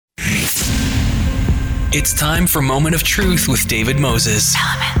It's time for Moment of Truth with David Moses.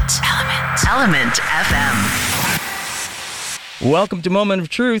 Element FM. Welcome to Moment of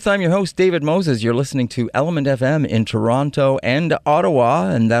Truth. I'm your host, David Moses. You're listening to Element FM in Toronto and Ottawa,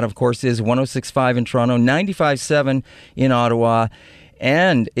 and that, of course, is 106.5 in Toronto, 95.7 in Ottawa.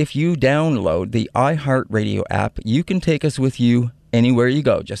 And if you download the iHeartRadio app, you can take us with you anywhere you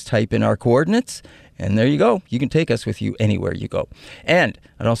go. Just type in our coordinates, and there you go. You can take us with you anywhere you go. And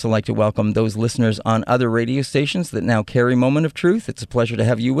I'd also like to welcome those listeners on other radio stations that now carry Moment of Truth. It's a pleasure to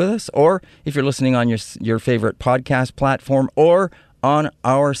have you with us. Or if you're listening on your favorite podcast platform or on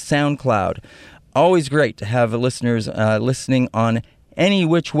our SoundCloud. Always great to have listeners listening on any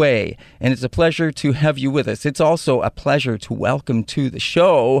which way. And it's a pleasure to have you with us. It's also a pleasure to welcome to the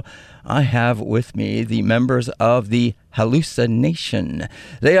show. I have with me the members of the Hallucination.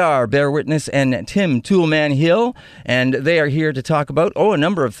 They are Bear Witness and Tim Toolman Hill, and they are here to talk about, a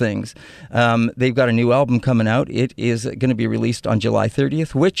number of things. They've got a new album coming out. It is going to be released on July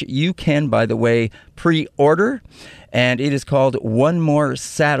 30th, which you can, by the way, pre-order. And it is called One More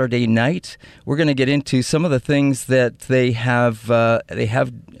Saturday Night. We're going to get into some of the things that they have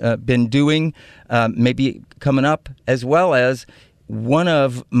been doing, maybe coming up, as well as one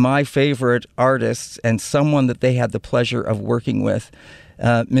of my favorite artists and someone that they had the pleasure of working with,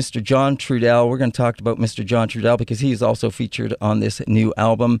 Mr. John Trudell. We're going to talk about Mr. John Trudell because he is also featured on this new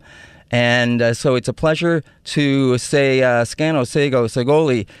album. And so it's a pleasure to say Scano Sego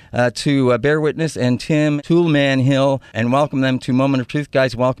Segoli to Bear Witness and Tim Toolman Hill, and welcome them to Moment of Truth.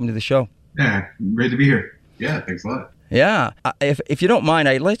 Guys, welcome to the show. Yeah, great to be here. Yeah, thanks a lot. Yeah. If you don't mind,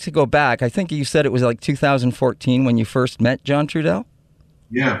 I'd like to go back. I think you said it was like 2014 when you first met John Trudell?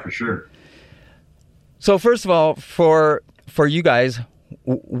 Yeah, for sure. So first of all, for you guys,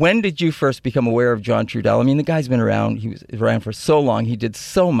 when did you first become aware of John Trudell? I mean, the guy's been around. He was around for so long. He did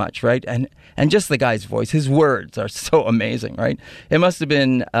so much, right? And just the guy's voice, his words are so amazing, right? It must have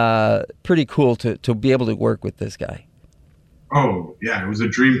been pretty cool to be able to work with this guy. Oh, yeah, it was a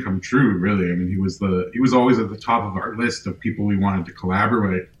dream come true, really. I mean, he was always at the top of our list of people we wanted to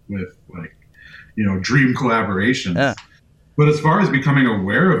collaborate with, like, dream collaborations. Yeah. But as far as becoming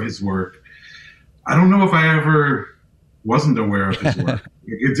aware of his work, I don't know if I ever wasn't aware of his work.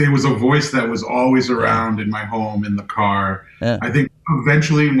 It was a voice that was always around in my home, in the car. Yeah. I think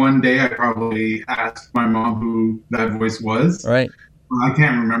eventually one day I probably asked my mom who that voice was. Right. I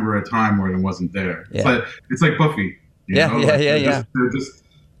can't remember a time where it wasn't there. Yeah. But it's like Buffy. Yeah. They're just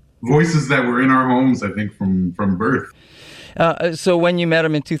voices that were in our homes, I think, from birth. So when you met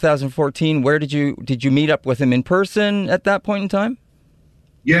him in 2014, where did you meet up with him in person at that point in time?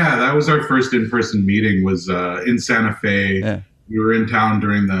 Yeah, that was our first in-person meeting, was in Santa Fe. Yeah. We were in town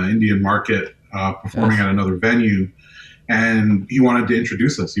during the Indian market, performing at another venue, and he wanted to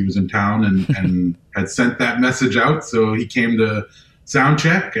introduce us. He was in town and had sent that message out, so he came to sound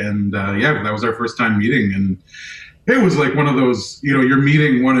check, and that was our first time meeting. And it was like one of those, you're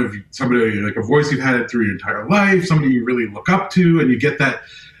meeting one of somebody, like a voice you've had through your entire life, somebody you really look up to, and you get that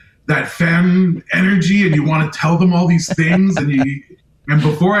fan energy, and you want to tell them all these things, and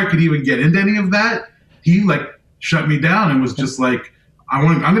before I could even get into any of that, he like shut me down and was just like,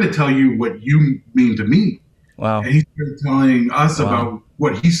 I'm going to tell you what you mean to me. Wow. And he started telling us about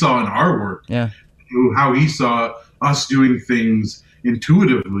what he saw in our work, how he saw us doing things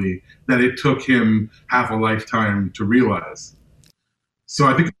intuitively that it took him half a lifetime to realize. So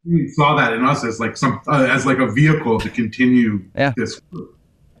I think he saw that in us as like as like a vehicle to continue this work.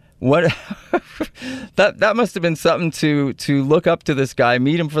 What that must have been something to look up to this guy,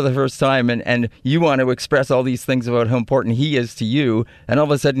 meet him for the first time, and you want to express all these things about how important he is to you, and all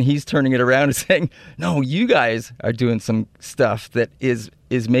of a sudden he's turning it around and saying, no, you guys are doing some stuff that is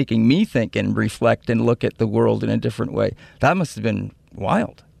making me think and reflect and look at the world in a different way. That must have been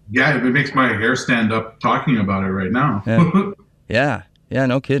wild. Yeah, it makes my hair stand up talking about it right now. Yeah,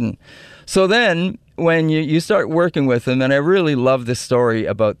 no kidding. So then when you start working with him, and I really love this story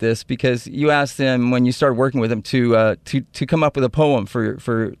about this, because you asked him when you started working with him to come up with a poem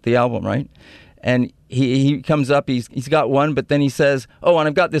for the album, right? And he comes up, he's got one, but then he says, and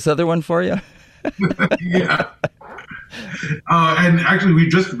I've got this other one for you. Yeah. And actually, we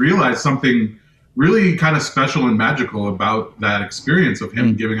just realized something really kind of special and magical about that experience of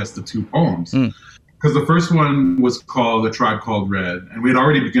him giving us the two poems. Because the first one was called A Tribe Called Red, and we had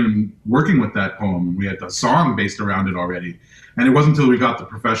already begun working with that poem. We had the song based around it already. And it wasn't until we got the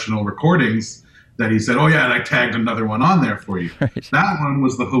professional recordings that he said, I tagged another one on there for you. Right. That one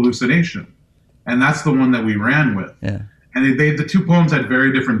was The Hallucination. And that's the one that we ran with. Yeah. And the two poems had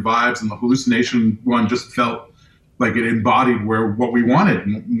very different vibes, and The Hallucination one just felt like it embodied what we wanted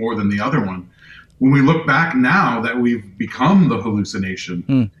more than the other one. when we look back now that we've become the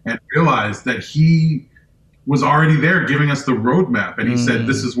hallucination and realize that he was already there giving us the roadmap, and he said,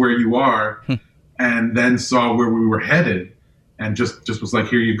 this is where you are, and then saw where we were headed and just was like,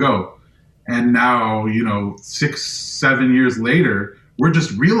 here you go. And now, 6-7 years later, we're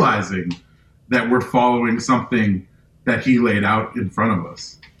just realizing that we're following something that he laid out in front of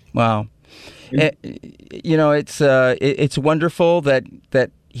us. Wow. It's wonderful that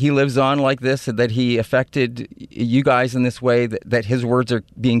he lives on like this, and that he affected you guys in this way, that his words are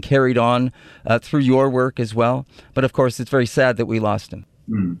being carried on through your work as well. But of course, it's very sad that we lost him.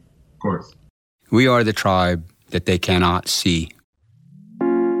 Of course. We are the tribe that they cannot see.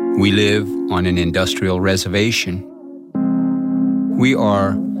 We live on an industrial reservation. We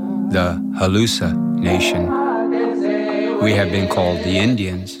are the Halusa Nation. We have been called the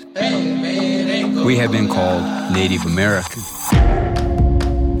Indians. We have been called Native American.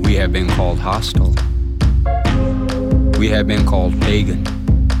 We have been called hostile. We have been called pagan.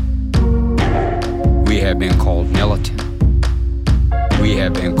 We have been called militant. We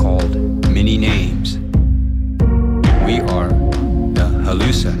have been called many names. We are the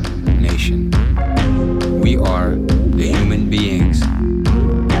Halusa Nation. We are the human beings.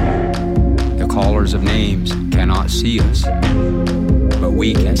 The callers of names cannot see us, but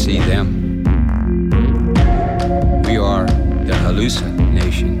we can see them. We are the Halusa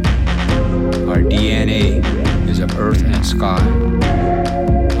Nation. Our DNA is of earth and sky.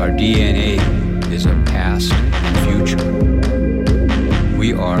 Our DNA is of past and future.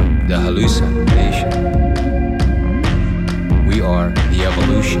 We are the Halusa Nation. We are the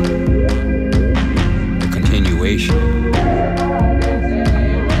evolution, the continuation.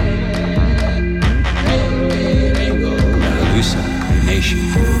 The Halusa Nation.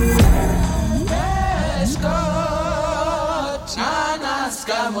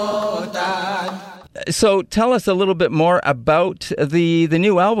 So tell us a little bit more about the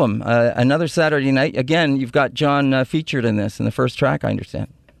new album, Another Saturday Night. Again, you've got John featured in this, in the first track, I understand.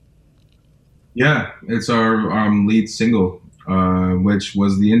 Yeah, it's our lead single, which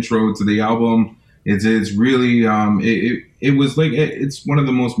was the intro to the album. It's really, it was like, it's one of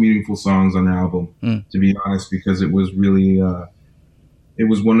the most meaningful songs on the album, to be honest, because it was really, it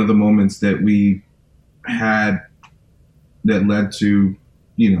was one of the moments that we had that led to,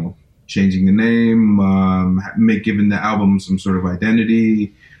 changing the name, giving the album some sort of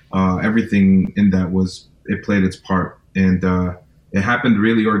identity. Everything in that it played its part. And it happened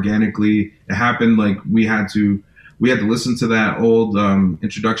really organically. It happened like we had to listen to that old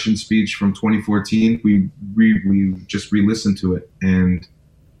introduction speech from 2014. We just re-listened to it and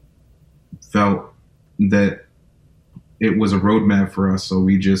felt that it was a roadmap for us. So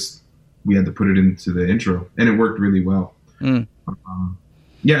we had to put it into the intro, and it worked really well.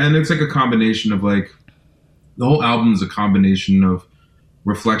 Yeah, and it's like a combination of the whole album is a combination of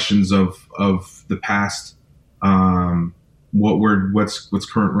reflections of the past, what's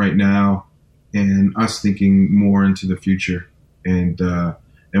current right now, and us thinking more into the future and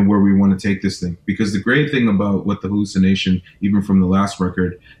where we want to take this thing. Because the great thing about What the Hallucination, even from the last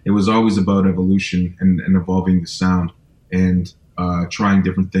record, it was always about evolution and evolving the sound and trying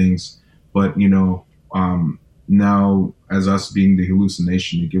different things. But now, as us being the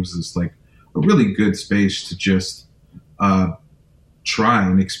hallucination, it gives us a really good space to just try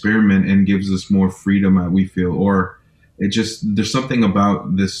and experiment, and gives us more freedom that we feel. Or there's something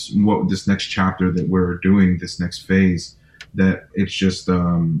about this next chapter that we're doing, this next phase, that it's just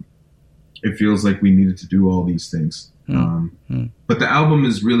it feels like we needed to do all these things. But the album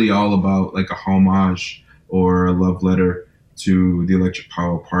is really all about a homage or a love letter to the Electric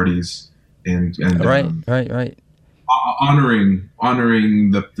Power parties. And right. Honoring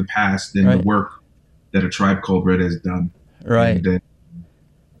the past and the work that A Tribe Called Red has done. Right. And then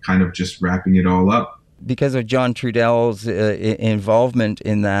kind of just wrapping it all up. Because of John Trudell's involvement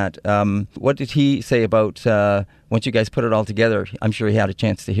in that, what did he say about once you guys put it all together? I'm sure he had a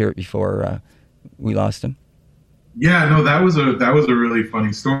chance to hear it before we lost him. Yeah, no, that was a really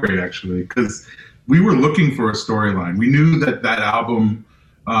funny story, actually, because we were looking for a storyline. We knew that album,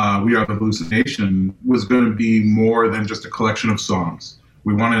 We Are the Hallucination, was going to be more than just a collection of songs.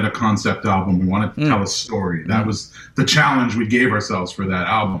 We wanted a concept album. We wanted to tell a story. That was the challenge we gave ourselves for that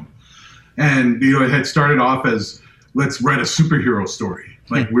album. And it had started off as, let's write a superhero story.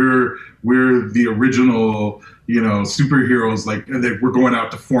 We're the original, superheroes. We're going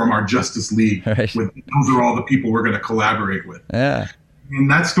out to form our Justice League. Right. Those are all the people we're going to collaborate with. Yeah. And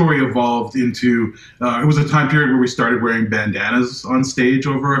that story evolved into, it was a time period where we started wearing bandanas on stage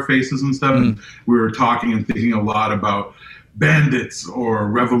over our faces and stuff. And we were talking and thinking a lot about bandits or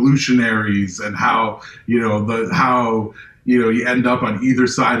revolutionaries, and how you end up on either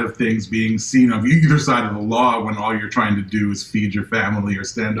side of things, being seen of either side of the law when all you're trying to do is feed your family or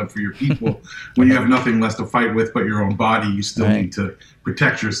stand up for your people. When you have nothing less to fight with but your own body, you still need to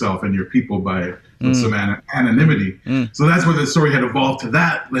protect yourself and your people by some anonymity. So that's where the story had evolved to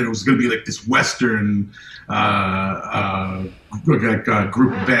that it was going to be like this Western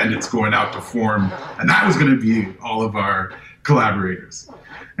group of bandits going out to form, and that was going to be all of our collaborators.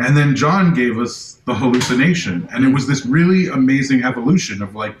 And then John gave us the Hallucination, and it was this really amazing evolution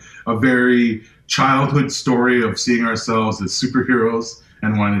of like a very childhood story of seeing ourselves as superheroes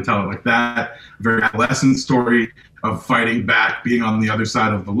and wanting to tell it like that, a very adolescent story of fighting back, being on the other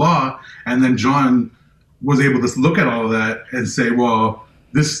side of the law. And then John was able to look at all of that and say, well,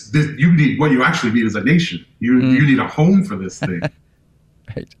 this you need, what you actually need is a nation. You need a home for this thing.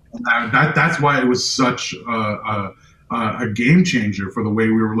 Right. And that's why it was such a game changer for the way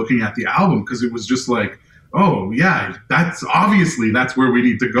we were looking at the album, because it was just like, oh yeah, that's where we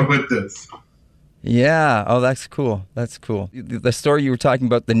need to go with this. Yeah. Oh, that's cool. That's cool. The story you were talking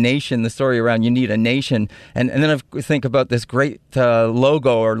about, the nation, the story around you need a nation. And then I think about this great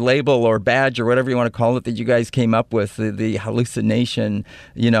logo or label or badge or whatever you want to call it that you guys came up with, the Hallucination,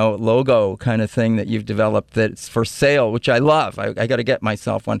 logo kind of thing that you've developed that's for sale, which I love. I got to get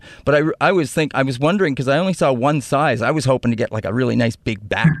myself one. But I was wondering, because I only saw one size. I was hoping to get like a really nice big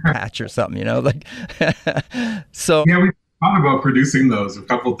back patch or something, like. So. Yeah, we thought about producing those a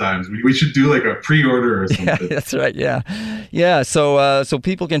couple times. We should do like a pre-order or something. Yeah, that's right. Yeah. So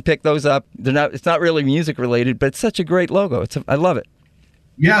people can pick those up. It's not really music related, but it's such a great logo. I love it.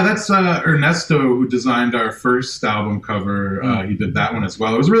 Yeah, that's Ernesto, who designed our first album cover. He did that one as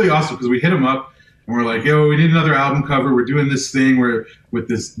well. It was really awesome because we hit him up and we're like, yo, we need another album cover. We're doing this thing with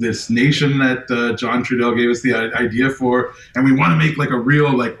this nation that John Trudell gave us the idea for, and we want to make like a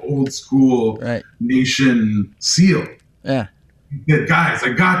real like old school nation seal. Yeah. Guys, I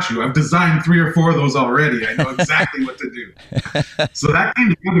got you. I've designed 3 or 4 of those already. I know exactly what to do. So that came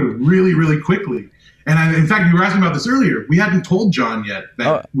together really, really quickly. And in fact, you were asking about this earlier. We hadn't told John yet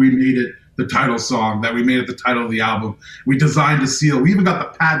that we made it the title song, that we made it the title of the album. We designed a seal. We even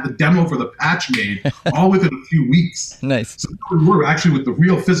got the demo for the patch made all within a few weeks. Nice. So we were actually with the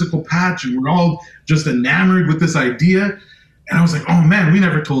real physical patch, and we're all just enamored with this idea. And I was like, oh man, we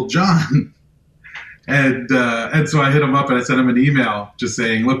never told John. And so I hit him up and I sent him an email just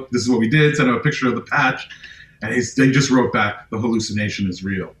saying, look, this is what we did. Sent him a picture of the patch. And they just wrote back, the hallucination is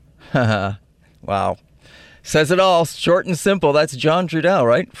real. Wow. Says it all. Short and simple. That's John Trudell,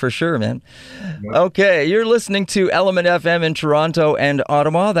 right? For sure, man. Yep. Okay, you're listening to Element FM in Toronto and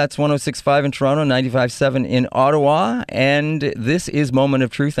Ottawa. That's 106.5 in Toronto, 95.7 in Ottawa. And this is Moment of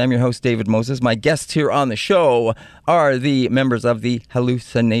Truth. I'm your host, David Moses. My guests here on the show are the members of the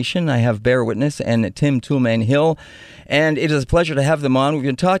Hallucination. I have Bear Witness and Tim Toolman Hill. And it is a pleasure to have them on. We've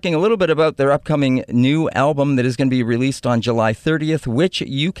been talking a little bit about their upcoming new album that is going to be released on July 30th, which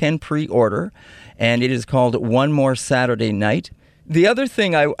you can pre-order. And it is called One More Saturday Night. The other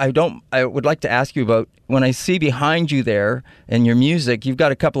thing I would like to ask you about, when I see behind you there in your music, you've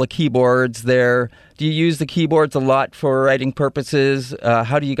got a couple of keyboards there. Do you use the keyboards a lot for writing purposes?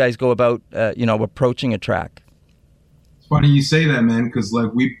 How do you guys go about, approaching a track? It's funny you say that, man, because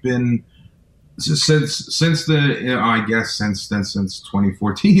like we've been since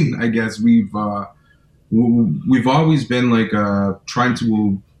 2014. I guess we've always been like trying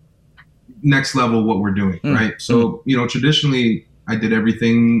to next level what we're doing, right? So traditionally I did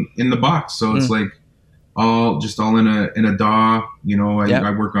everything in the box, so it's like all in a DAW.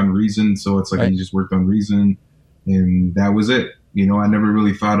 I work on Reason, so it's like I just worked on Reason, and that was it. I never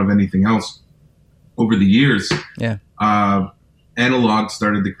really thought of anything else. Over the years, analog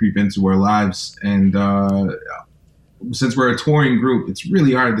started to creep into our lives, and since we're a touring group, it's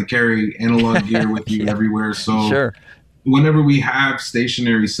really hard to carry analog gear with you everywhere. So sure. Whenever we have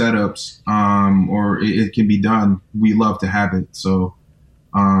stationary setups, or it can be done, we love to have it. So,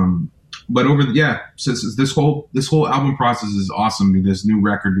 but since this whole album process is awesome, this new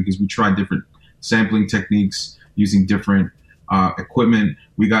record, because we tried different sampling techniques using different equipment.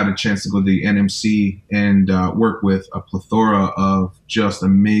 We got a chance to go to the NMC and work with a plethora of just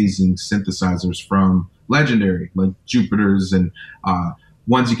amazing synthesizers from Legendary, like Jupiters and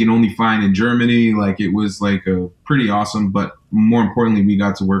ones you can only find in Germany. Like it was like a pretty awesome, but more importantly, we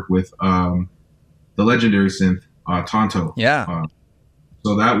got to work with the Legendary synth, Tonto. Yeah.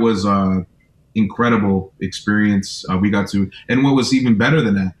 So that was incredible experience. We got to, and what was even better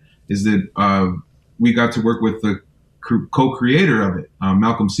than that is that we got to work with the co-creator of it,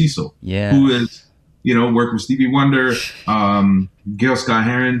 Malcolm Cecil, who is worked with Stevie Wonder, Gil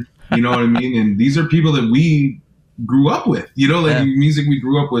Scott-Heron, you know what I mean? And these are people that we grew up with, music we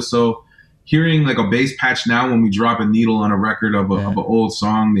grew up with. So hearing like a bass patch now when we drop a needle on a record of an old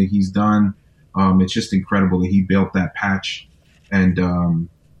song that he's done, it's just incredible that he built that patch. And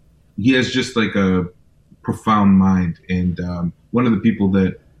he has just like a profound mind. And one of the people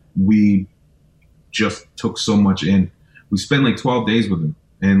that we just took so much in. We spent like 12 days with him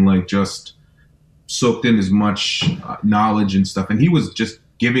and like just soaked in as much knowledge and stuff. And he was just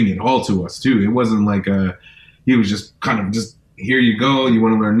giving it all to us too. It wasn't like he was just kind of just, here you go, you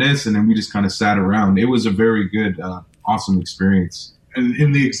want to learn this. And then we just kind of sat around. It was a very good, awesome experience. And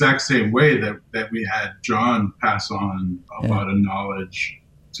in the exact same way that we had John pass on a lot of knowledge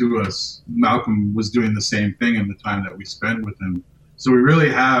to us, Malcolm was doing the same thing in the time that we spent with him. So we really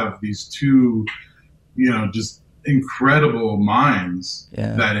have these two, just incredible minds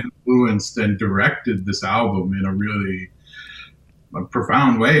that influenced and directed this album in a really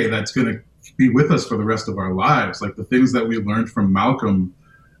profound way that's going to be with us for the rest of our lives. Like the things that we learned from Malcolm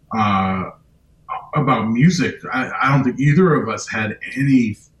about music, I don't think either of us had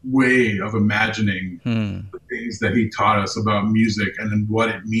any way of imagining the things that he taught us about music and then what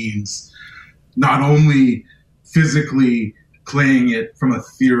it means, not only physically playing it from a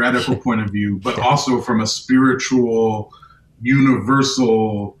theoretical point of view, but also from a spiritual,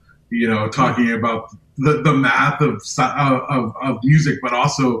 universal, talking about the math of music, but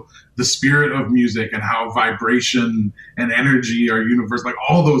also the spirit of music and how vibration and energy are universal. Like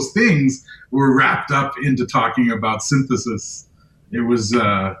all those things were wrapped up into talking about synthesis. It was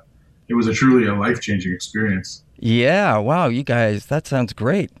a truly a life-changing experience. Yeah, wow, you guys, that sounds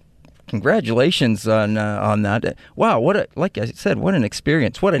great. Congratulations on that. Wow, like I said, what an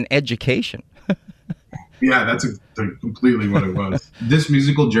experience, what an education. Yeah, that's completely what it was. This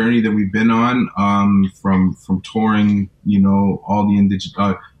musical journey that we've been on, from touring, all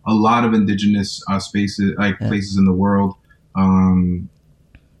the a lot of indigenous spaces, places in the world,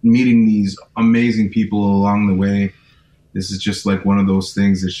 meeting these amazing people along the way. This is just like one of those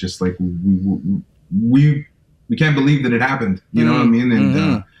things. It's just like we can't believe that it happened. You know what I mean?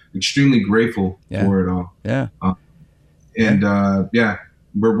 And extremely grateful for it all. Yeah.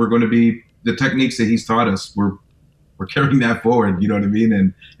 We're going to be the techniques that he's taught us. We're carrying that forward. You know what I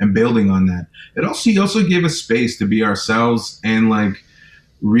mean? And building on that. He also gave us space to be ourselves and like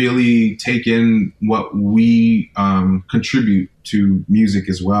really take in what we contribute to music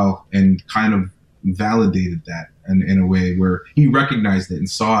as well, and kind of validated that in a way where he recognized it and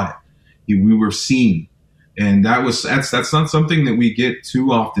saw it. We were seen. And that's not something that we get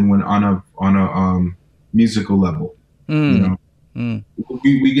too often when on a musical level. We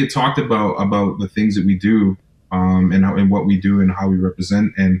get talked about the things that we do, and what we do and how we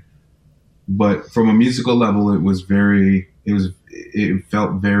represent. But from a musical level, it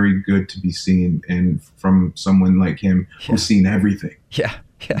felt very good to be seen, and from someone like him who's seen everything. Yeah,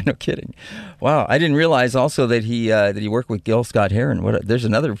 no kidding. Wow, I didn't realize also that he worked with Gil Scott-Heron. There's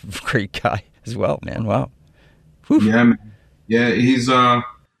another great guy as well, man. Wow. Whew. Yeah, man. Yeah, he's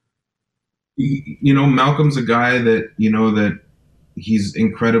Malcolm's a guy that he's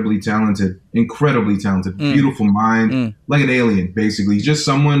incredibly talented, beautiful mind, like an alien, basically. He's just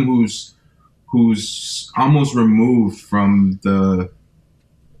someone who's almost removed from the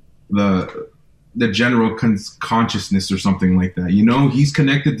general consciousness or something like that. He's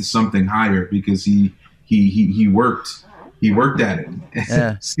connected to something higher because he worked at it.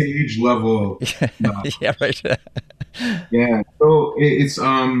 Yeah. Stage level. Yeah, right. Yeah. So it's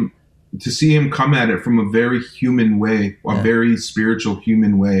to see him come at it from a very human way, a very spiritual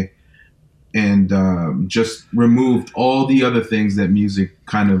human way, and just removed all the other things that music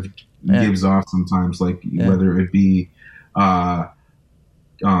kind of gives off sometimes, like whether it be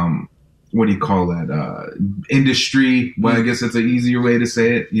what do you call that? Industry. Well, I guess that's an easier way to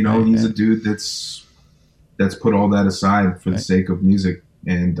say it. He's a dude that's put all that aside for the sake of music,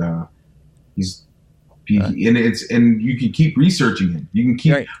 and and you can keep researching him. You can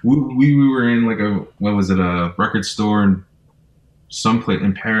keep. Right. We were in like a record store in some place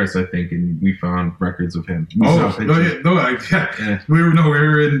in Paris, I think, and we found records of him. We were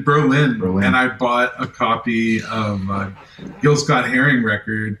in Berlin, and I bought a copy of Gil Scott-Heron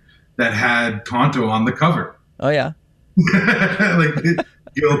record that had Tonto on the cover. Oh yeah,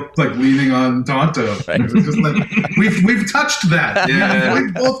 Gil leaning on Tonto. Right. It was just like we've touched that. Yeah. We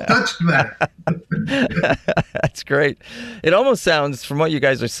both touched that. That's great. It almost sounds, from what you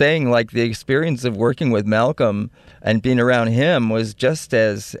guys are saying, like the experience of working with Malcolm and being around him was just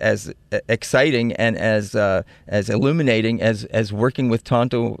as exciting and as illuminating as working with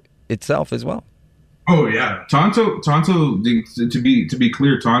Tonto itself as well. Oh yeah, Tonto. To be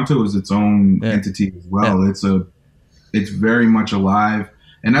clear, Tonto is its own entity as well. Yeah. It's very much alive,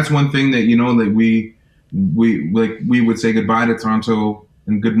 and that's one thing that that we would say goodbye to Tonto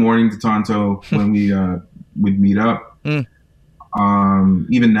and good morning to Tonto when we'd meet up.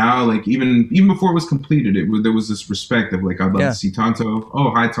 Even now, like even before it was completed, there was this respect of like, I'd love to see Tonto.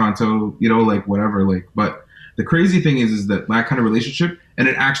 Oh, hi Tonto, like whatever. Like, but the crazy thing is that kind of relationship, and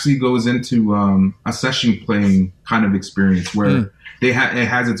it actually goes into a session playing kind of experience where it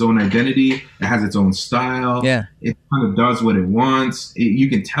has its own identity, it has its own style. Yeah, it kind of does what it wants. You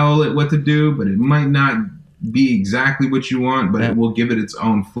can tell it what to do, but it might not be exactly what you want, but it will give it its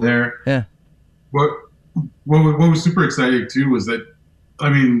own flair. Yeah. What was super exciting too was that, I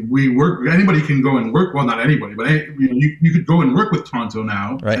mean, anybody can go and work. Well, not anybody, but you could go and work with Tonto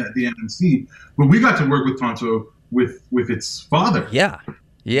now at the NMC. But we got to work with Tonto with its father. Yeah.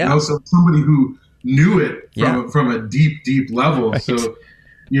 So somebody who knew it from a deep, deep level. Right. So,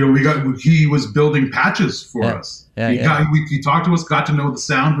 he was building patches for us. He talked to us, got to know the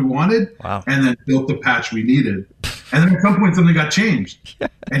sound we wanted, and then built the patch we needed. And then at some point something got changed,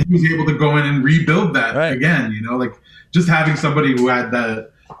 and he was able to go in and rebuild that again. Like just having somebody who had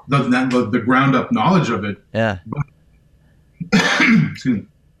the ground up knowledge of it. Yeah. Excuse me.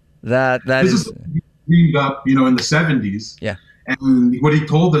 That this is dreamed up, in the 70s. Yeah. And what he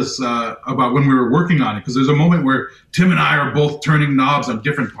told us about when we were working on it, because there's a moment where Tim and I are both turning knobs on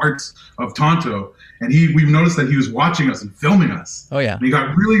different parts of Tonto, and we've noticed that he was watching us and filming us. Oh yeah. And he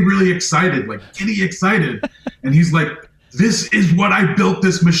got really, really excited, like giddy excited, and he's like, "This is what I built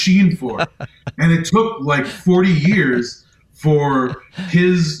this machine for." And it took like 40 years for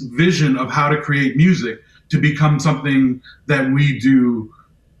his vision of how to create music to become something that we do.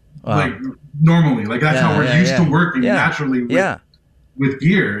 Wow. Like normally, like that's how we're used to working naturally with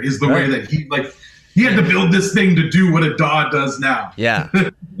gear, is the way that he had to build this thing to do what a DAW does now. Yeah.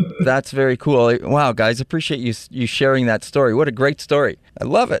 That's very cool. Wow, guys, appreciate you sharing that story. What a great story. I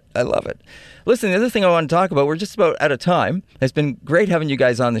love it. Listen, the other thing I want to talk about, we're just about out of time. It's been great having you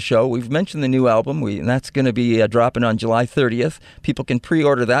guys on the show. We've mentioned the new album, and that's going to be dropping on July 30th. People can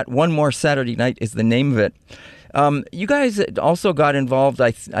pre-order that. One More Saturday Night is the name of it. You guys also got involved,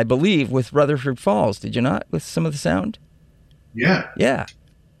 I believe, with Rutherford Falls, did you not, with some of the sound? Yeah. Yeah.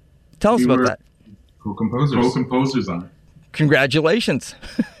 Tell us about that. Co-composers on it. Congratulations.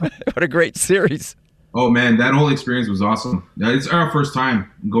 What a great series. Oh, man, that whole experience was awesome. It's our first time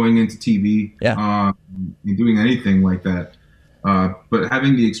going into TV and doing anything like that. But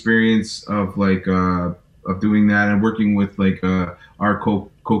having the experience of doing that and working with our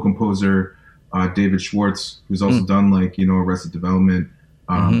co-composer, David Schwartz, who's also done Arrested Development,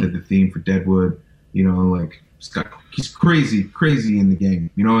 did the theme for Deadwood. He's crazy in the game.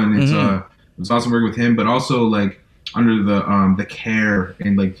 And it was awesome working with him, but also under the care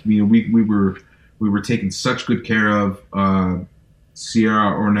and we were taking such good care of.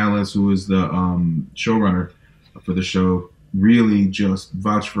 Sierra Ornelas, who was the showrunner for the show, really just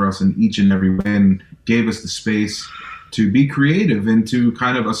vouched for us in each and every way and gave us the space to be creative and to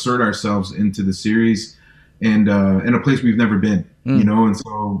kind of assert ourselves into the series and in a place we've never been, and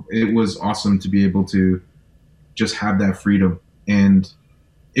so it was awesome to be able to just have that freedom. And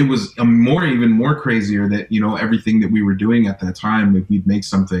it was even more crazier that, everything that we were doing at that time, we'd make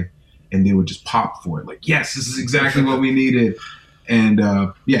something and they would just pop for it. Like, yes, this is exactly what we needed. And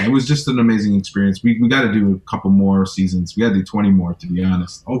it was just an amazing experience. We got to do a couple more seasons. We got to do 20 more, to be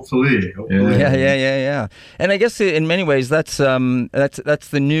honest. Hopefully. Yeah. And I guess in many ways that's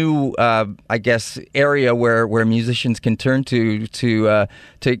the new area where musicians can turn to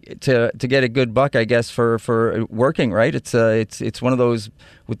get a good buck, I guess, for working, right? It's one of those,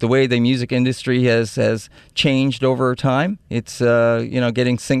 with the way the music industry has changed over time. It's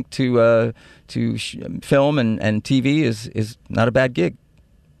getting synced to film and TV is not a bad gig.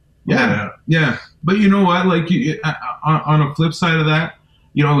 Yeah. But you know what? On a flip side of that,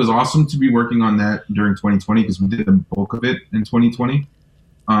 it was awesome to be working on that during 2020 because we did the bulk of it in 2020.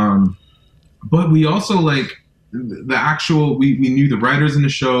 But we also the actual. We knew the writers in the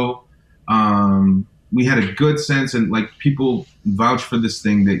show. We had a good sense, and people vouch for this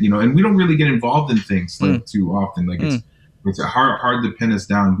thing that and we don't really get involved in things too often. It's hard to pin us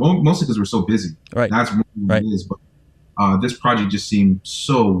down, mostly because we're so busy. Right. That's what it is. But this project just seemed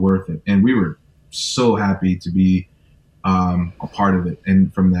so worth it, and we were so happy to be a part of it,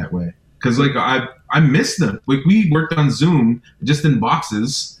 and from that way, because I miss them. We worked on Zoom just in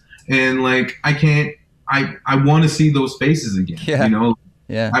boxes, and I want to see those faces again.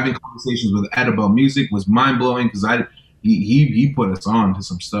 Yeah. Having conversations with Ed about music was mind blowing because he put us on to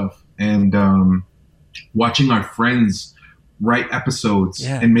some stuff, and watching our friends write episodes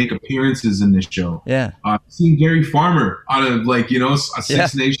and make appearances in this show. Yeah. Seeing Gary Farmer out of a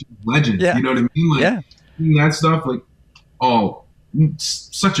Six Nations legend. Yeah. You know what I mean? Seeing that stuff,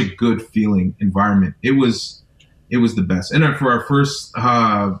 such a good feeling environment. It was the best. And for our first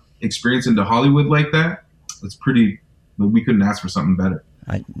experience into Hollywood like that, it's pretty. We couldn't ask for something better.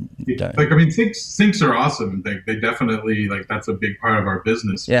 Syncs are awesome. They definitely that's a big part of our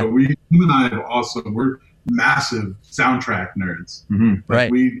business. Yeah. But you and I we're massive soundtrack nerds. Mm-hmm.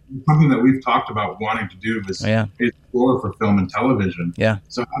 Right. Something that we've talked about wanting to do is score for film and television. Yeah.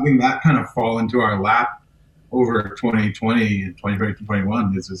 So having that kind of fall into our lap over 2020 and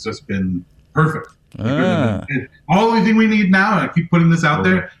 2021 has just been perfect. And all the thing we need now, and I keep putting this out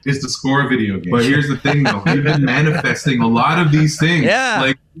there, is to score a video game. But here's the thing, though. We've been manifesting a lot of these things.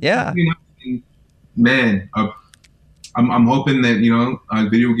 Man, I'm hoping that, a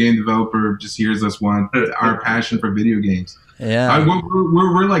video game developer just hears us want our passion for video games. Yeah.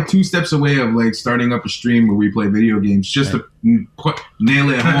 We're like 2 steps away of starting up a stream where we play video games just to nail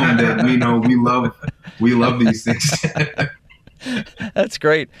it home that we know we love these things. That's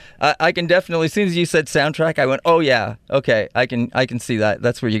great. I can definitely, as soon as you said soundtrack, I went, oh yeah, okay, I can see that.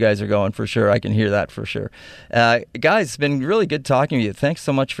 That's where you guys are going for sure. I can hear that for sure. Guys, it's been really good talking to you. Thanks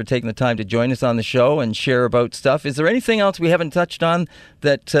so much for taking the time to join us on the show and share about stuff. Is there anything else we haven't touched on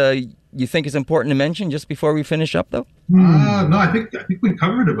that you think is important to mention just before we finish up, though? No, I think we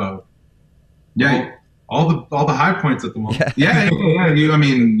covered about all the high points at the moment. Yeah.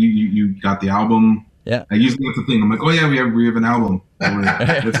 You got the album. Yeah. I usually that's the thing. I'm like, oh yeah, we have an album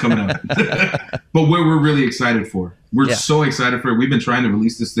that's coming out. But what we're really excited for. We're so excited for it. We've been trying to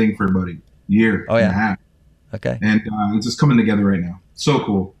release this thing for about a year and a half. Okay. And it's just coming together right now. So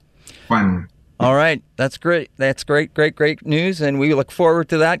cool. Finally. All right. That's great. That's great news. And we look forward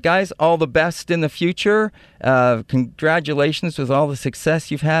to that, guys. All the best in the future. Congratulations with all the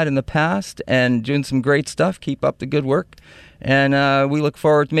success you've had in the past and doing some great stuff. Keep up the good work. And we look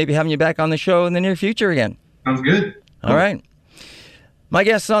forward to maybe having you back on the show in the near future again. Sounds good. All right. My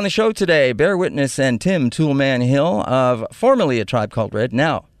guests on the show today, Bear Witness and Tim Toolman Hill of formerly A Tribe Called Red,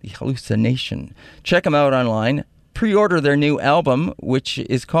 now The Hallucination. Check them out online. Pre-order their new album, which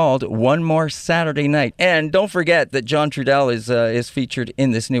is called One More Saturday Night. And don't forget that John Trudell is featured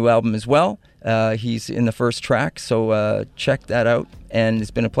in this new album as well. He's in the first track, so check that out. And it's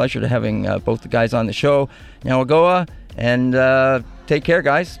been a pleasure to having both the guys on the show. Now, Agoa, and take care,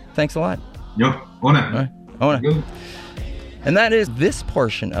 guys. Thanks a lot. Yo, Ona. All right. Ona. And that is this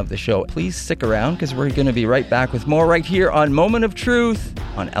portion of the show. Please stick around because we're going to be right back with more right here on Moment of Truth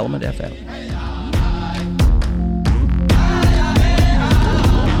on Element FM.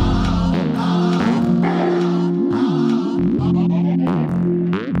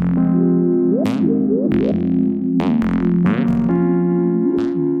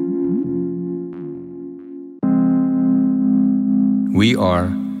 We are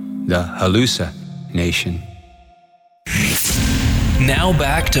the Hallucination. Now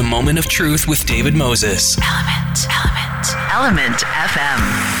back to Moment of Truth with David Moses. Element FM.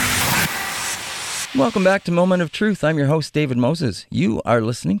 Welcome back to Moment of Truth. I'm your host, David Moses. You are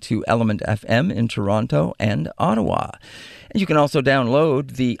listening to Element FM in Toronto and Ottawa. And you can also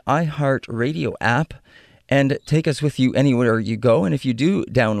download the iHeartRadio app and take us with you anywhere you go. And if you do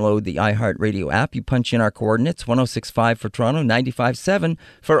download the iHeartRadio app, you punch in our coordinates, 106.5 for Toronto, 95.7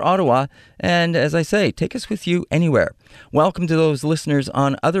 for Ottawa. And as I say, take us with you anywhere. Welcome to those listeners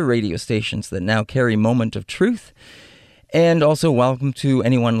on other radio stations that now carry Moment of Truth. And also welcome to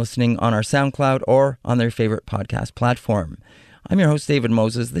anyone listening on our SoundCloud or on their favorite podcast platform. I'm your host, David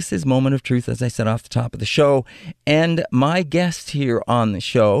Moses. This is Moment of Truth, as I said off the top of the show. And my guest here on the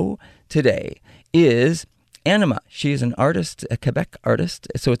show today is Anima. She is an artist, a Quebec artist,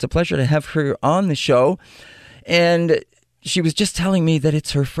 so it's a pleasure to have her on the show. And she was just telling me that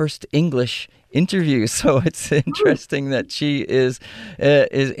it's her first English interview, so it's interesting that she is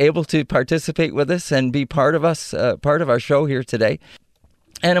able to participate with us and be part of us, part of our show here today.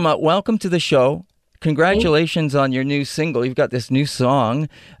 Anima, welcome to the show. Congratulations on your new single. You've got this new song,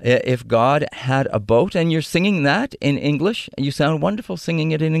 If God Had a Boat, and you're singing that in English. You sound wonderful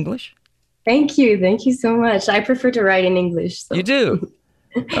singing it in English. Thank you. Thank you so much. I prefer to write in English. So. You do?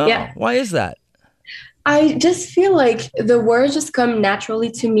 Yeah. Why is that? I just feel like the words just come naturally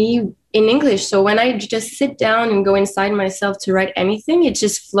to me in English. So when I just sit down and go inside myself to write anything, it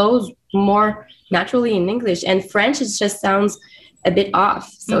just flows more naturally in English. And French, it just sounds a bit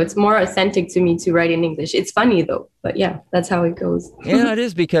off. So it's more authentic to me to write in English. It's funny though, but yeah, that's how it goes. Yeah, it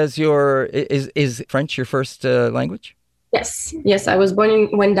is, because is French your first language? Yes. I was born in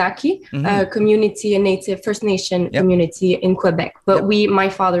Wendake, a community, a native First Nation community in Quebec. But my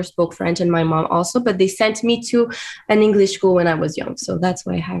father spoke French and my mom also, but they sent me to an English school when I was young. So that's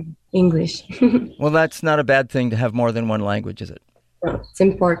why I have English. Well, that's not a bad thing to have more than one language, is it? No, it's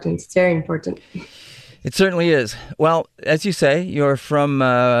important. It's very important. It certainly is. Well, as you say, you're from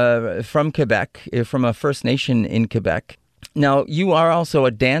Quebec, you're from a First Nation in Quebec. Now, you are also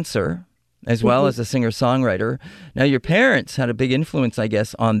a dancer as well as a singer-songwriter. Now, your parents had a big influence, I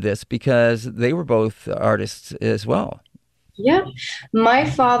guess, on this because they were both artists as well. Yeah. My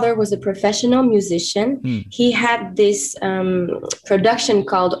father was a professional musician. He had this production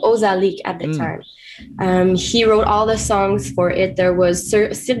called Ozalik at the time. He wrote all the songs for it. There was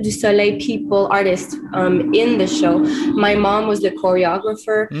Cirque du Soleil people, artists in the show. My mom was the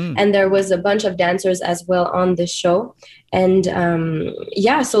choreographer, and there was a bunch of dancers as well on the show. And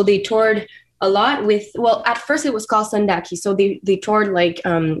so they toured a lot with, at first it was called Sandaki. So they toured like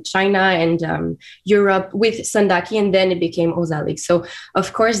China and Europe with Sandaki, and then it became Ozalik. So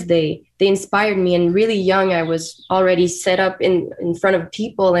of course they inspired me, and really young, I was already set up in front of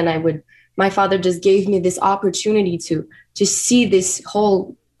people, and my father just gave me this opportunity to see this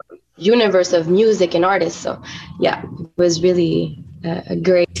whole universe of music and artists. So yeah, it was really a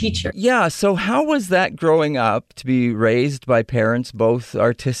great teacher. Yeah. So how was that growing up to be raised by parents, both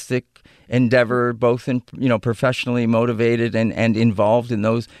artistic endeavor, both in, professionally motivated and involved in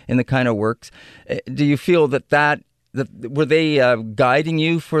the kind of works? Do you feel that were they guiding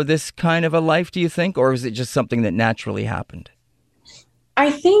you for this kind of a life, do you think, or was it just something that naturally happened? I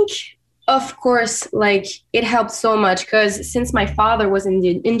think, of course, like it helped so much because since my father was in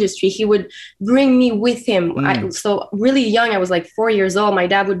the industry, he would bring me with him. So really young, I was like 4 years old. My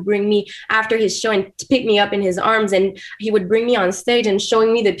dad would bring me after his show and pick me up in his arms, and he would bring me on stage and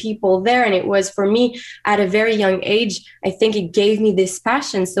showing me the people there. And it was for me at a very young age, I think it gave me this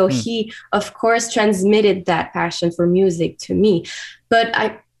passion. So he, of course, transmitted that passion for music to me. But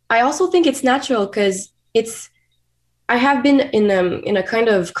I also think it's natural because I have been in a kind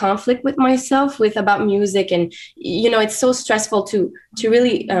of conflict with myself about music, and it's so stressful to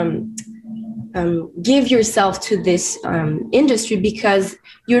really give yourself to this industry because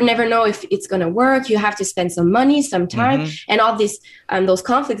you never know if it's going to work. You have to spend some money, some time, and all these those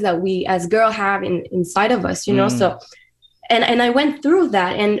conflicts that we as girls have inside of us. So and I went through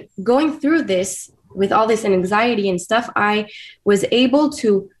that, and going through this with all this anxiety and stuff, I was able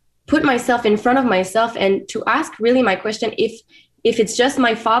to put myself in front of myself and to ask really my question if it's just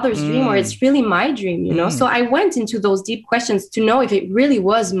my father's dream or it's really my dream, So I went into those deep questions to know if it really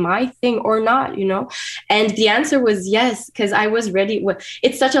was my thing or not, And the answer was yes, because I was ready.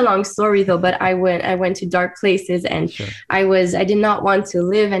 It's such a long story though, but I went to dark places, and I did not want to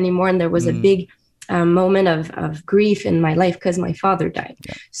live anymore. And there was a big moment of grief in my life because my father died.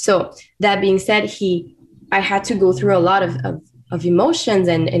 Yeah. So that being said, I had to go through a lot of emotions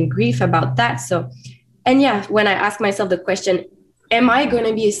and grief about that. So, and yeah, when I ask myself the question, am I going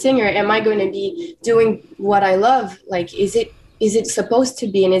to be a singer? Am I going to be doing what I love? Like, is it supposed to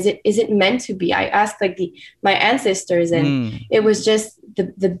be? And is it meant to be? I asked like my ancestors, and it was just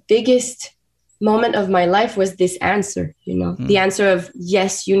the biggest moment of my life was this answer, the answer of,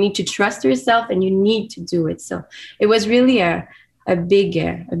 yes, you need to trust yourself and you need to do it. So it was really a big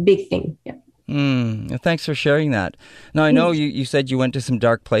thing. Yeah. Thanks for sharing that. Now, I know you said you went to some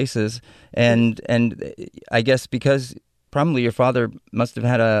dark places, and I guess because probably your father must have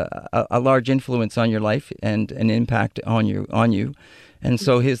had a large influence on your life and an impact on you, and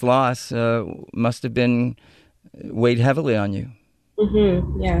so his loss must have been weighed heavily on you.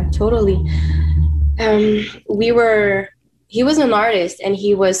 Yeah, totally. He was an artist, and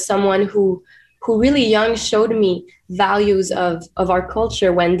he was someone who really young showed me values of our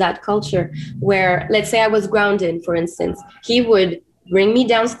culture, when that culture where, let's say I was grounded, for instance, he would bring me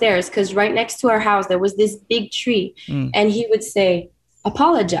downstairs because right next to our house, there was this big tree, and he would say,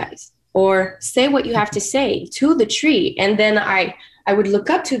 apologize or say what you have to say to the tree. And then I would look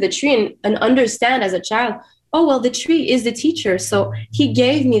up to the tree and understand as a child, oh, well, the tree is the teacher. So he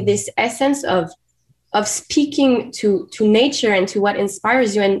gave me this essence of speaking to nature and to what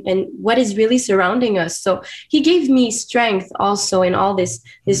inspires you and what is really surrounding us. So he gave me strength also in all this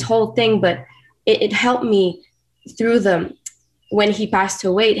whole thing, but it helped me through when he passed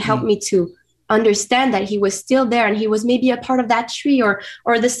away, it helped me to understand that he was still there, and he was maybe a part of that tree or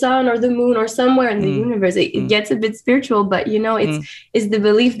the sun or the moon or somewhere in the universe. It gets a bit spiritual, but it's the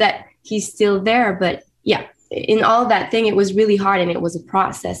belief that he's still there. But yeah, in all that thing, it was really hard, and it was a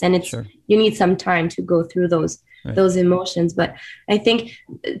process, and you need some time to go through those emotions. But I think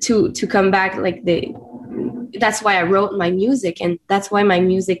to come back, like that's why I wrote my music, and that's why my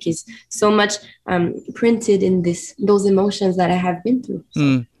music is so much printed in those emotions that I have been through.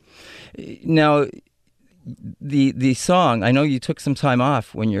 So. Now, the song, I know you took some time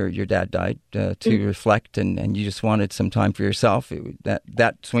off when your dad died to reflect, and you just wanted some time for yourself.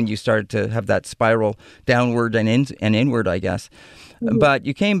 That's when you started to have that spiral downward and inward, I guess. But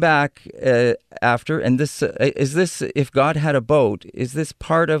you came back after, and this is this. If God Had a Boat, is this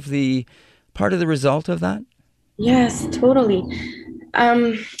part of the result of that? Yes, totally.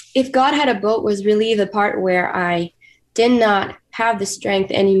 If God Had a Boat was really the part where I did not have the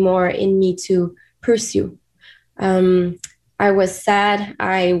strength anymore in me to pursue. I was sad.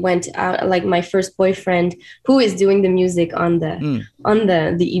 I went out, like my first boyfriend, who is doing the music on the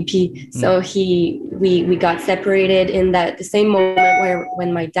EP. So we got separated in the same moment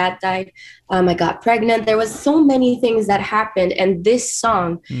when my dad died. I got pregnant. There was so many things that happened, and this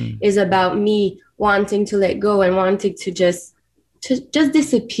song is about me wanting to let go and wanting to just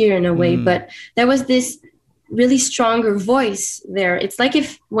disappear in a way. But there was this really stronger voice there. It's like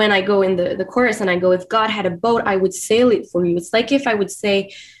if when I go in the chorus and I go, if God had a boat, I would sail it for you. It's like if I would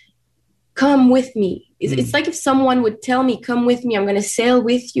say, come with me. It's like if someone would tell me, come with me, I'm going to sail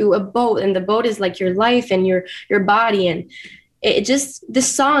with you a boat. And the boat is like your life and your body. And it just, the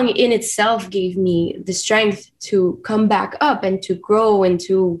song in itself gave me the strength to come back up and to grow and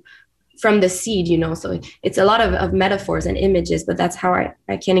to from the seed, so it's a lot of metaphors and images, but that's how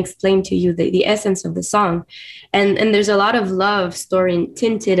I can explain to you the essence of the song. And there's a lot of love story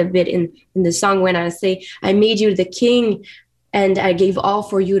tinted a bit in the song when I say, I made you the king and I gave all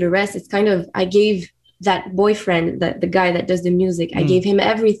for you to rest. It's kind of, I gave that boyfriend, the guy that does the music, I gave him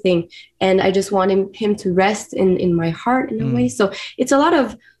everything. And I just wanted him to rest in my heart in a way. So it's a lot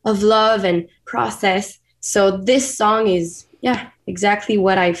of love and process. So this song is, exactly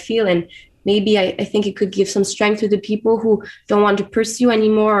what I feel. And maybe I think it could give some strength to the people who don't want to pursue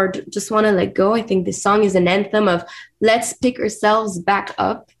anymore or just want to let go. I think this song is an anthem of let's pick ourselves back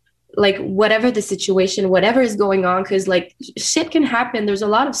up, like whatever the situation, whatever is going on, because like shit can happen. There's a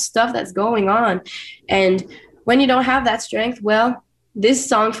lot of stuff that's going on. And when you don't have that strength, well, this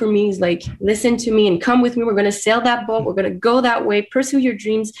song for me is like, listen to me and come with me. We're going to sail that boat. We're going to go that way, pursue your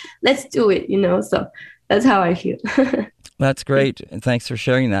dreams. Let's do it, So that's how I feel. That's great, and thanks for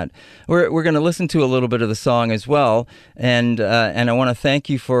sharing that. We're going to listen to a little bit of the song as well, and I want to thank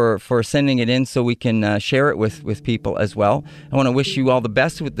you for sending it in so we can share it with people as well. I want to wish you all the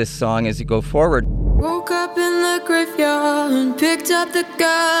best with this song as you go forward. Woke up in the graveyard and picked up the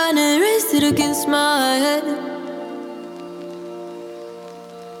gun and raised it against my head.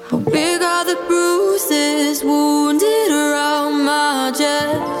 How big are the bruises wounded around my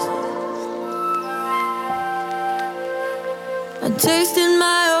chest? I tasted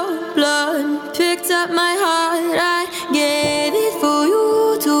my own blood, picked up my heart, I gave it for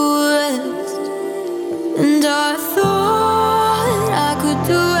you to rest. And I thought I could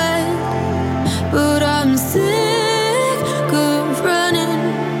do it, but I'm sick of running,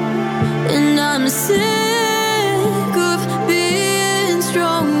 and I'm sick of being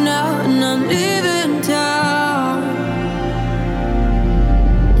strong now, and I'm leaving town.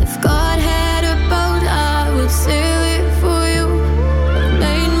 If God had a boat, I would sail it for you.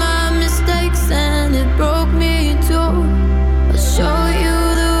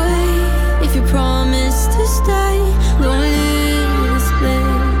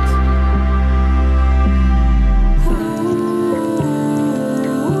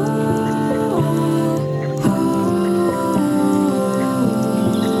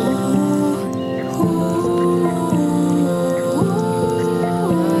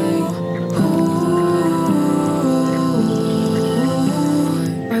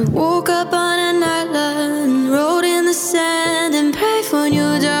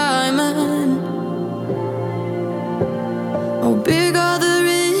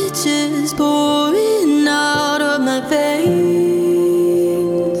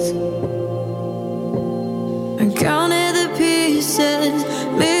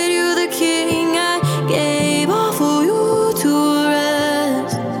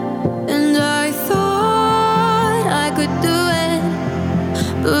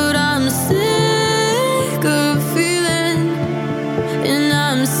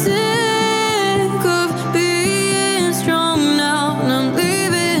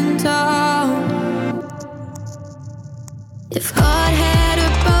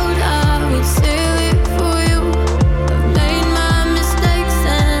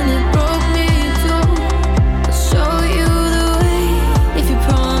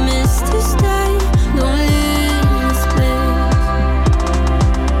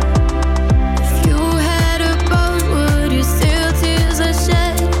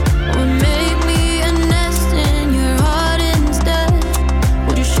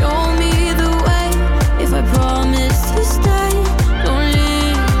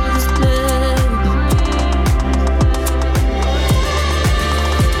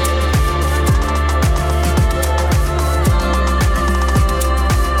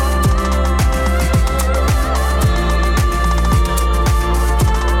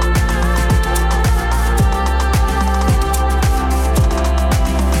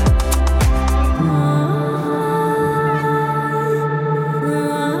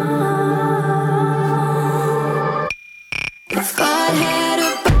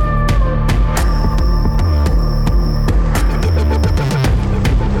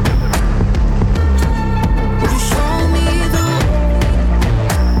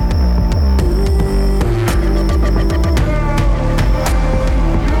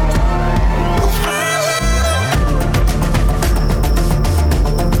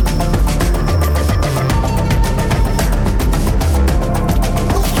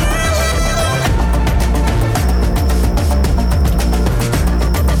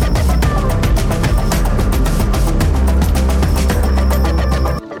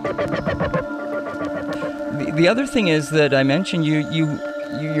 the other thing is that I mentioned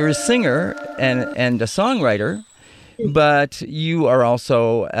you're a singer and a songwriter, but you are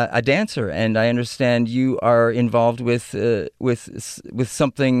also a dancer, and I understand you are involved with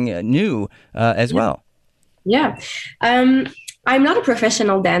something new as well. Yeah. I'm not a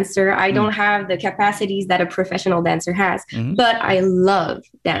professional dancer. I don't have the capacities that a professional dancer has, but I love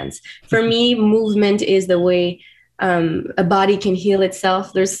dance. For me, movement is the way a body can heal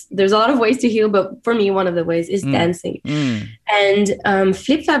itself. There's a lot of ways to heal, but for me, one of the ways is dancing. And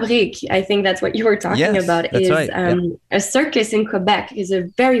Flip Fabrique, I think that's what you were talking about, is right. A circus in Quebec. Is a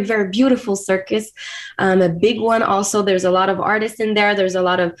very, very beautiful circus, a big one. Also, there's a lot of artists in there. There's a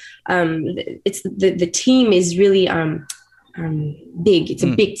lot of it's the team is really big. It's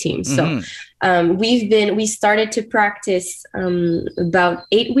a big team. So we started to practice about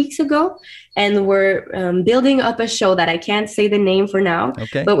 8 weeks ago, and we're building up a show that I can't say the name for now,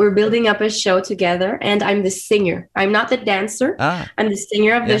 but we're building up a show together, and I'm the singer. I'm not the dancer. I'm the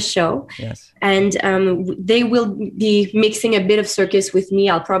singer of the show. Yes. And they will be mixing a bit of circus with me.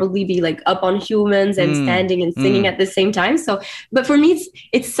 I'll probably be like up on humans and standing and singing at the same time. So, but for me,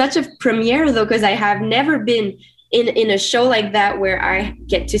 it's such a premiere though, because I have never been in a show like that where I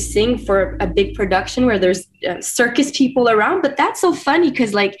get to sing for a big production where there's circus people around. But that's so funny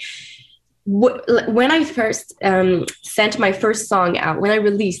because like when I first sent my first song out, when I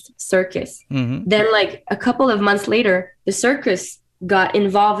released Circus, then like a couple of months later, the circus got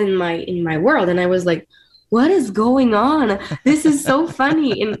involved in my world. And I was like, what is going on? This is so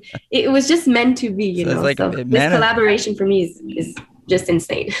funny. And it was just meant to be, you know. Like so this collaboration for me is just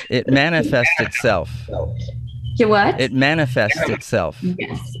insane. It manifests itself. What? It manifests itself.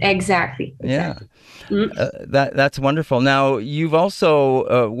 Yes, exactly. Yeah, that's wonderful. Now, you've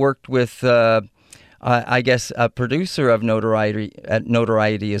also worked with, I guess, a producer of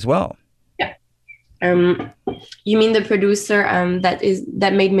notoriety as well. Yeah. You mean the producer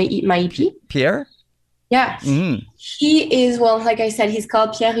that made my EP? Pierre? Yeah. He is, well, like I said, he's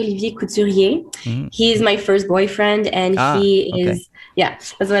called Pierre-Olivier Couturier. He is my first boyfriend, and he is,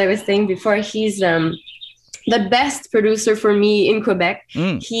 that's what I was saying before. He's the best producer for me in Quebec.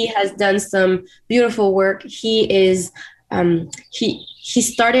 He has done some beautiful work. He is he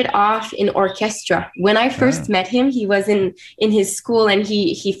started off in orchestra. When I first met him, he was in his school, and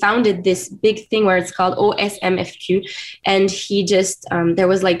he founded this big thing where it's called OSMFQ, and he just there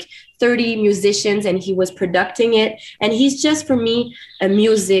was like 30 musicians, and he was producing it, and he's just, for me, a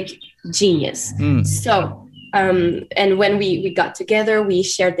music genius. So and when we got together, we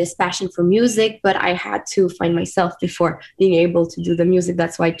shared this passion for music, but I had to find myself before being able to do the music.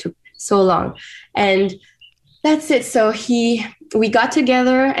 That's why it took so long. And that's it. So we got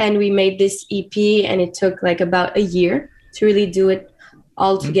together and we made this EP, and it took like about a year to really do it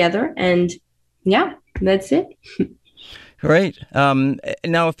all together. And yeah, that's it. Great.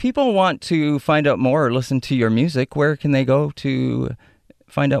 Now, if people want to find out more or listen to your music, where can they go to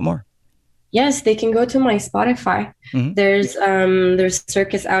find out more? Yes, they can go to my Spotify. There's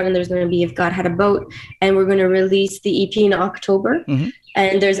Circus out, and there's going to be If God Had a Boat, and we're going to release the EP in October.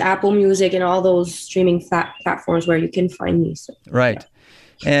 And there's Apple Music and all those streaming platforms where you can find me. So, right.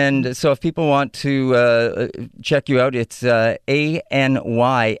 Yeah. And so if people want to check you out, it's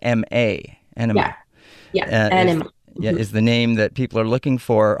ANYMA. Anima. Yeah, Anima. Is the name that people are looking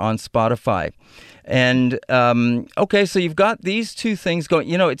for on Spotify. And, okay, so you've got these two things going.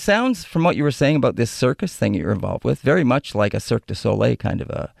 You know, it sounds, from what you were saying about this circus thing you're involved with, very much like a Cirque du Soleil kind of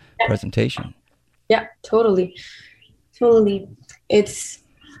a presentation. Yeah, totally. It's,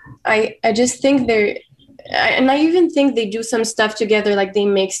 I just think and I even think they do some stuff together, like they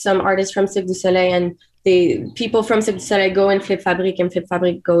make some artists from Cirque du Soleil, and people from Cirque du Soleil go in Flip Fabrique, and Flip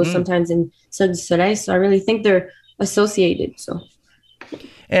Fabrique goes sometimes in Cirque du Soleil. So I really think they're associated, so...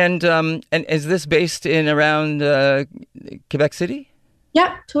 And is this based in around Quebec City?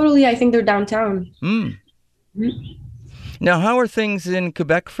 Yeah, totally. I think they're downtown. Now, how are things in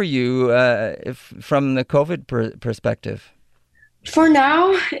Quebec for you from the COVID perspective? For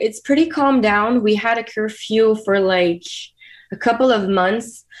now, it's pretty calmed down. We had a curfew for like a couple of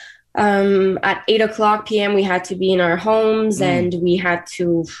months. At 8:00 p.m. we had to be in our homes, and we have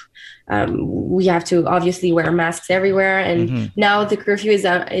to obviously wear masks everywhere. And now the curfew is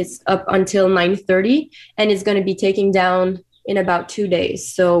up until 9:30, and it's going to be taken down in about 2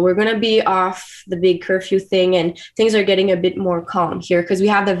 days. So we're going to be off the big curfew thing, and things are getting a bit more calm here because we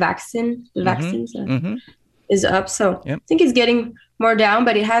have the vaccines is up. So I think it's getting more down,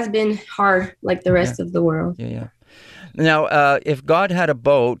 but it has been hard like the rest of the world. Yeah. Now, If God Had a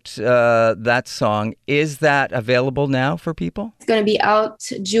Boat, that song, is that available now for people? It's going to be out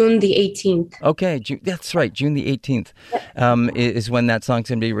June the 18th. Okay, that's right. June the 18th is when that song's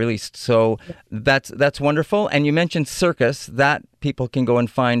going to be released. So that's wonderful. And you mentioned Circus. That people can go and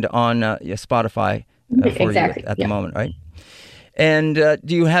find on Spotify for exactly. you at the moment, right? And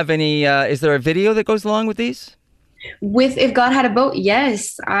do you have any, is there a video that goes along with these? With If God Had a Boat,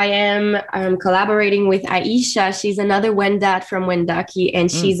 yes. I am collaborating with Aisha. She's another Wendat from Wendake, and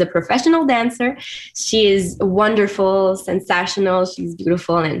she's a professional dancer. She is wonderful, sensational. She's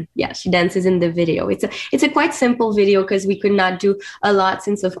beautiful, and yeah, she dances in the video. It's a quite simple video because we could not do a lot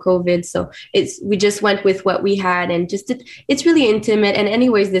since of COVID. So we just went with what we had, and it's really intimate. And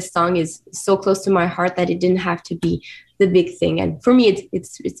anyways, this song is so close to my heart that it didn't have to be the big thing. And for me,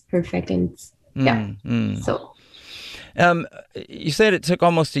 it's perfect, and so. You said it took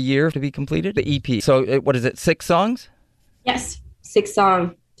almost a year to be completed, the EP. So what is it, 6 songs? Yes, 6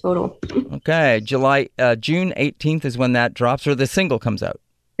 songs total. Okay, June 18th is when that drops, or the single comes out?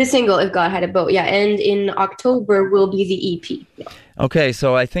 The single, If God Had a Boat, yeah. And in October will be the EP. Yeah. Okay,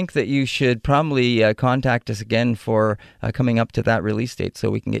 so I think that you should probably contact us again for coming up to that release date so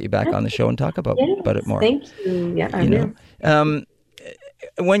we can get you back on the show and talk about it more. Thank you. Yeah, I will.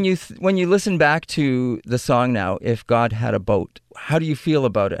 When you listen back to the song now, If God Had a Boat, how do you feel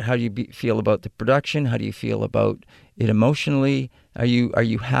about it? How do you feel about the production? How do you feel about it emotionally? Are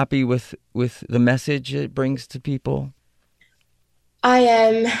you happy with the message it brings to people? I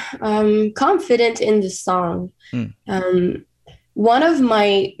am confident in the song. One of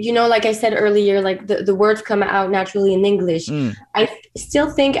my, like I said earlier, like the words come out naturally in English. I still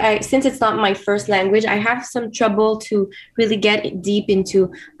think since it's not my first language, I have some trouble to really get deep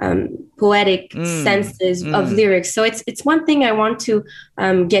into poetic senses of lyrics. So it's one thing I want to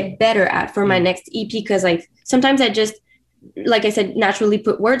get better at for my next EP, because sometimes I just, like I said, naturally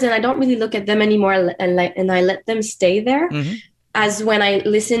put words and I don't really look at them anymore, and I let them stay there. As when I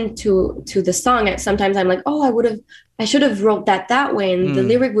listen to the song, sometimes I'm like, I should have wrote that way, and the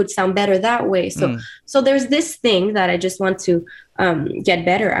lyric would sound better that way. So there's this thing that I just want to get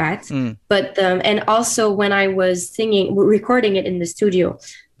better at. But and also when I was recording it in the studio,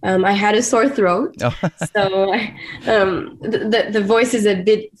 I had a sore throat, so the voice is a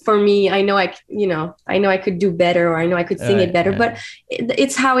bit, for me, I know I could do better, or I know I could sing it better, but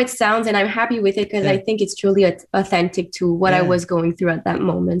it's how it sounds, and I'm happy with it because I think it's truly authentic to what I was going through at that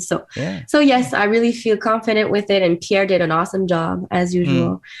moment. So yes, I really feel confident with it, and Pierre did an awesome job as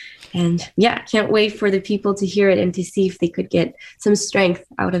usual. And can't wait for the people to hear it and to see if they could get some strength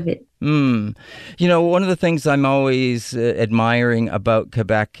out of it. One of the things I'm always admiring about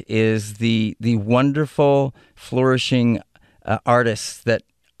Quebec is the wonderful, flourishing artists that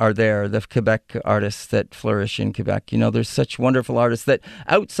are there, the Quebec artists that flourish in Quebec. There's such wonderful artists that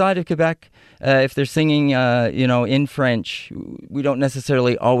outside of Quebec, if they're singing, in French, we don't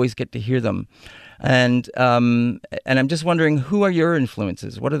necessarily always get to hear them. And I'm just wondering, who are your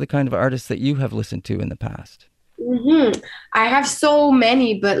influences? What are the kind of artists that you have listened to in the past? I have so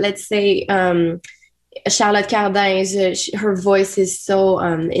many, but let's say Charlotte Cardin, her voice is so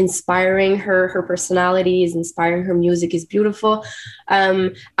inspiring. Her personality is inspiring. Her music is beautiful.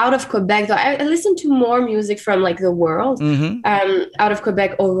 Out of Quebec, though, I listen to more music from like the world. Out of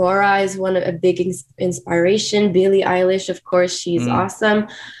Quebec, Aurora is a big inspiration. Billie Eilish, of course, she's awesome.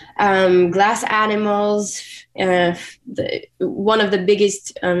 Glass Animals. One of the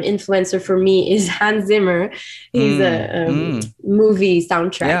biggest influencer for me is Hans Zimmer. He's a movie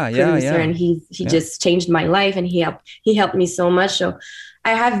soundtrack producer, and he just changed my life, and he helped me so much. So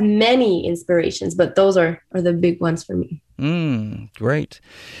I have many inspirations, but those are the big ones for me. Great.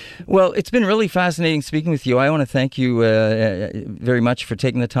 Well, it's been really fascinating speaking with you. I want to thank you very much for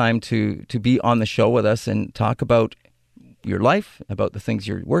taking the time to be on the show with us and talk about your life, about the things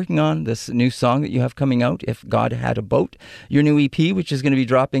you're working on, this new song that you have coming out, If God Had a Boat, your new EP, which is going to be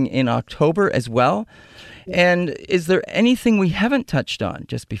dropping in October as well. And is there anything we haven't touched on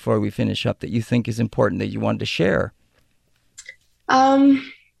just before we finish up that you think is important that you wanted to share? I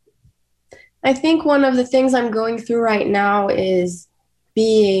think one of the things I'm going through right now is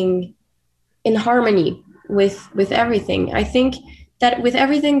being in harmony with everything. I think that with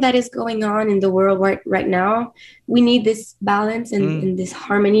everything that is going on in the world right now, we need this balance and this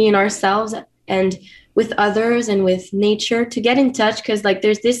harmony in ourselves and with others and with nature to get in touch, because like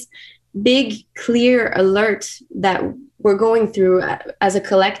there's this big, clear alert that we're going through as a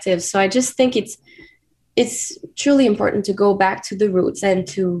collective. So I just think it's truly important to go back to the roots and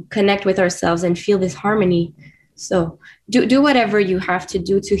to connect with ourselves and feel this harmony. So do whatever you have to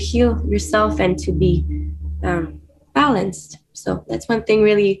do to heal yourself and to be balanced. So that's one thing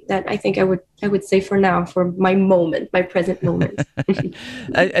really that I think I would say for now, for my present moment.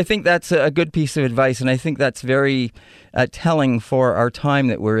 I think that's a good piece of advice, and I think that's very telling for our time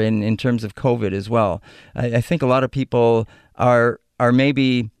that we're in terms of COVID as well. I think a lot of people are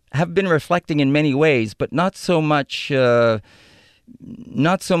maybe have been reflecting in many ways, but not so much in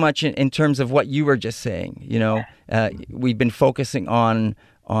terms of what you were just saying. You know, we've been focusing on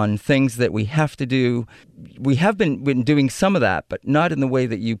things that we have to do. We have been doing some of that, but not in the way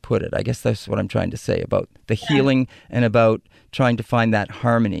that you put it. I guess that's what I'm trying to say about the healing and about trying to find that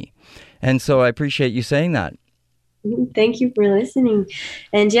harmony. And so I appreciate you saying that. Thank you for listening.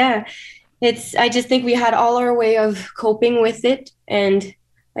 And I just think we had all our way of coping with it. And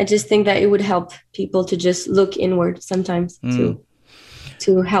I just think that it would help people to just look inward sometimes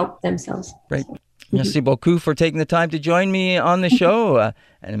to help themselves. Great. Merci beaucoup for taking the time to join me on the show,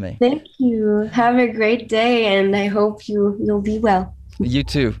 Anime. Thank you. Have a great day, and I hope you'll be well. You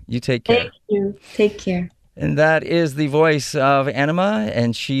too. You take care. Thank you. Take care. And that is the voice of Anima,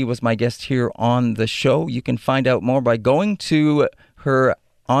 and she was my guest here on the show. You can find out more by going to her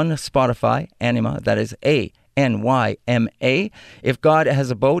on Spotify, Anima. That is ANYMA. If God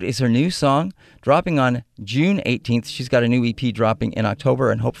Has a Boat is her new song, dropping on June 18th. She's got a new EP dropping in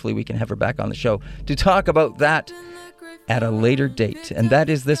October, and hopefully we can have her back on the show to talk about that at a later date. And that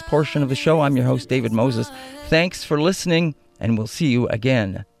is this portion of the show. I'm your host, David Moses. Thanks for listening, and we'll see you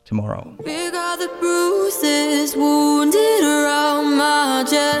again tomorrow. Big are the bruises wounded around my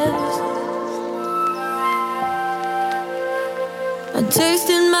chest. I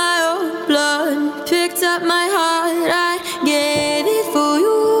tasted my own blood, picked up my heart, I gave it for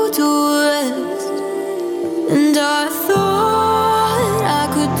you to rest. And I thought I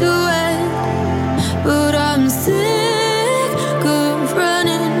could do it, but I'm sick of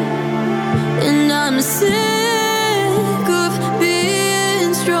running, and I'm sick of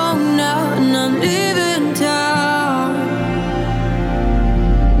being strong now, and I'm leaving town.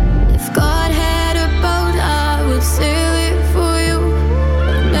 If God had a boat, I would sail it for you.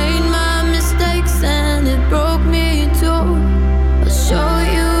 Made my mistakes and it broke me too. I'll show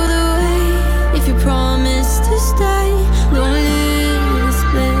you the way if you promise to stay. Don't leave this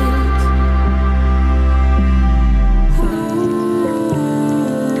place.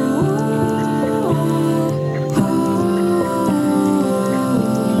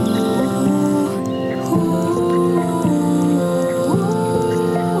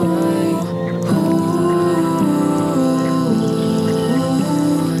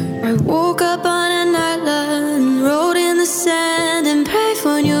 I woke up on an island, wrote in the sand and prayed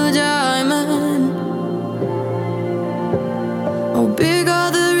for a new diamond. How big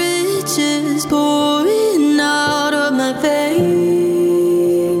are the riches pouring out of my veins?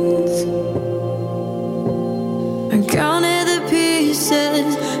 I counted the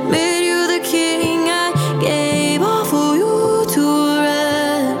pieces, made you the king. I gave all for you to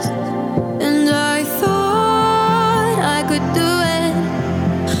rest, and I thought I could do it,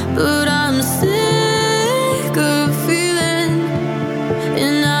 but I'm sick of feeling,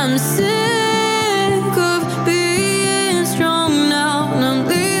 and I'm sick of being strong now, and I'm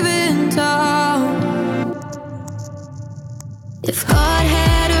leaving town. If God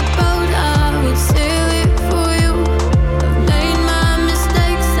had a boat, I would sail it for you. I've made my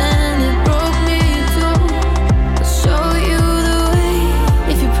mistakes and it broke me too. I'll show you the way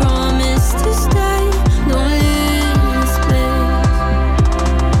if you promise to stay. Don't leave this place.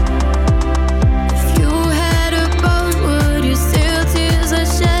 If you had a boat, would you sail tears I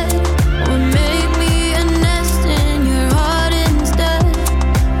shed, or make me a nest in your heart instead?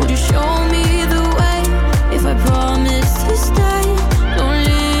 Would you show me the way if I promise to stay? Don't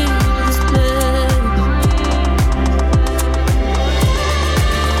leave this place.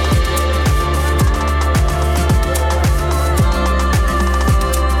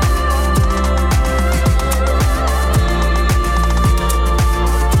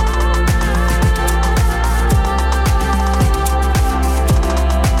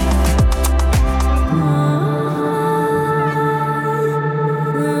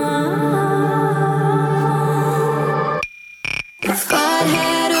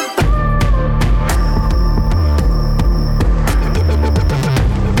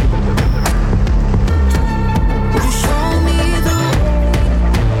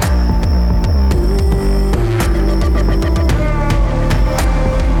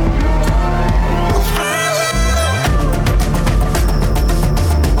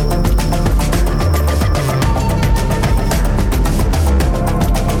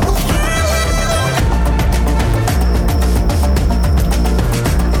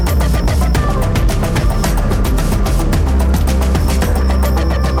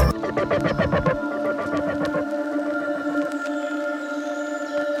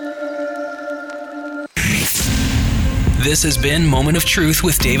 This has been Moment of Truth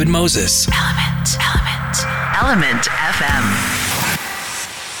with David Moses. Element FM.